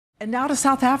And now to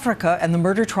South Africa and the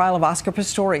murder trial of Oscar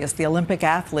Pistorius, the Olympic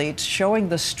athlete, showing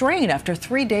the strain after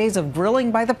 3 days of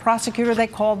grilling by the prosecutor they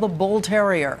call the Bull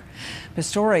Terrier.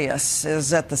 Pistorius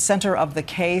is at the center of the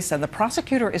case, and the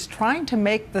prosecutor is trying to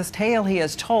make the tale he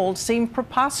has told seem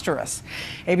preposterous.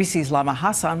 ABC's Lama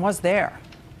Hassan was there.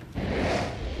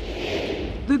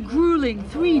 The grueling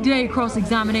 3-day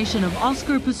cross-examination of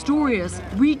Oscar Pistorius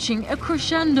reaching a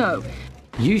crescendo.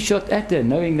 You shot at her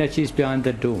knowing that she's behind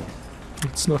the door.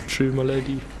 It's not true, my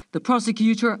lady. The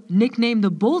prosecutor, nicknamed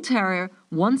the Bull Terrier,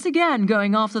 once again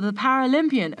going after the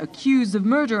Paralympian accused of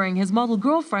murdering his model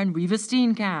girlfriend Riva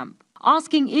Steenkamp,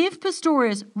 asking if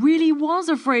Pistorius really was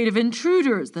afraid of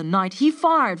intruders the night he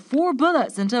fired 4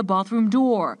 bullets into a bathroom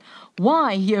door,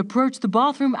 why he approached the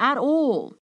bathroom at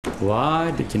all. Why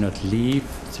did you not leave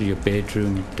through your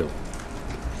bedroom door?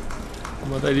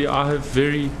 My lady, I have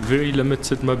very, very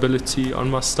limited mobility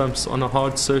on my stumps on a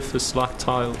hard surface like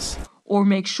tiles. Or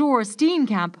make sure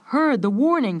Steenkamp heard the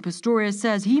warning Pistorius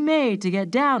says he made to get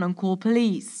down and call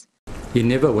police. You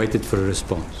never waited for a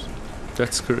response.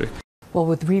 That's correct. Well,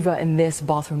 with Riva in this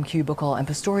bathroom cubicle and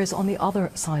Pistorius on the other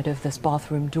side of this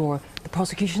bathroom door, the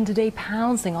prosecution today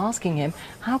pouncing, asking him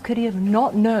how could he have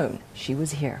not known she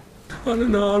was here. I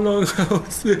don't know how long I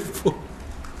was there for.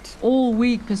 All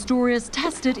week, Pistorius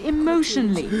tested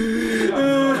emotionally.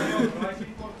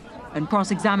 And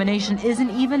cross-examination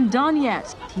isn't even done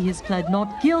yet. He has pled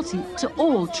not guilty to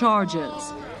all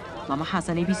charges. Lama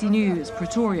Hassan, ABC News,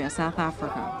 Pretoria, South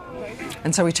Africa.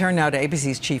 And so we turn now to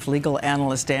ABC's chief legal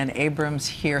analyst, Dan Abrams,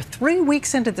 here. 3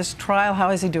 weeks into this trial, how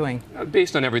is he doing?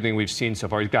 Based on everything we've seen so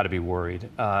far, he's got to be worried.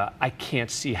 I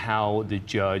can't see how the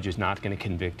judge is not going to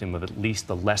convict him of at least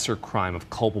the lesser crime of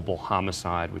culpable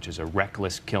homicide, which is a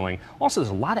reckless killing. Also,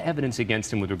 there's a lot of evidence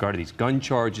against him with regard to these gun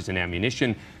charges and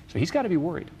ammunition, so he's got to be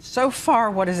worried. So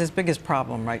far, what is his biggest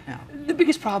problem right now? The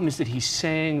biggest problem is that he's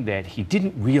saying that he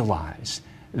didn't realize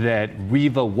that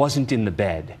Riva wasn't in the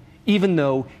bed, even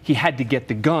though he had to get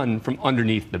the gun from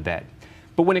underneath the bed.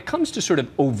 But when it comes to sort of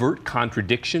overt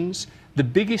contradictions, the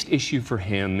biggest issue for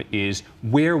him is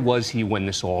where was he when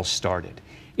this all started?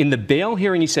 In the bail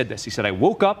hearing, he said this. He said, I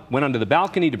woke up, went onto the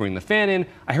balcony to bring the fan in.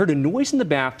 I heard a noise in the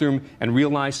bathroom and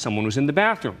realized someone was in the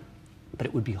bathroom. But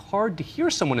it would be hard to hear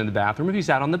someone in the bathroom if he's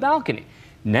out on the balcony.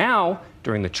 Now,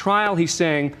 during the trial, he's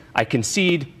saying, I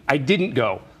concede I didn't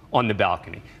go on the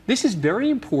balcony. This is very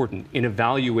important in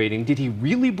evaluating, did he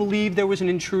really believe there was an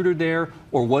intruder there,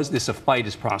 or was this a fight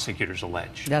as prosecutors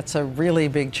allege? That's a really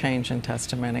big change in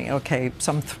testimony. Okay,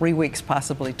 some 3 weeks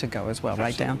possibly to go as well,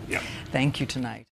 Absolutely. Right, Dan? Yeah. Thank you tonight.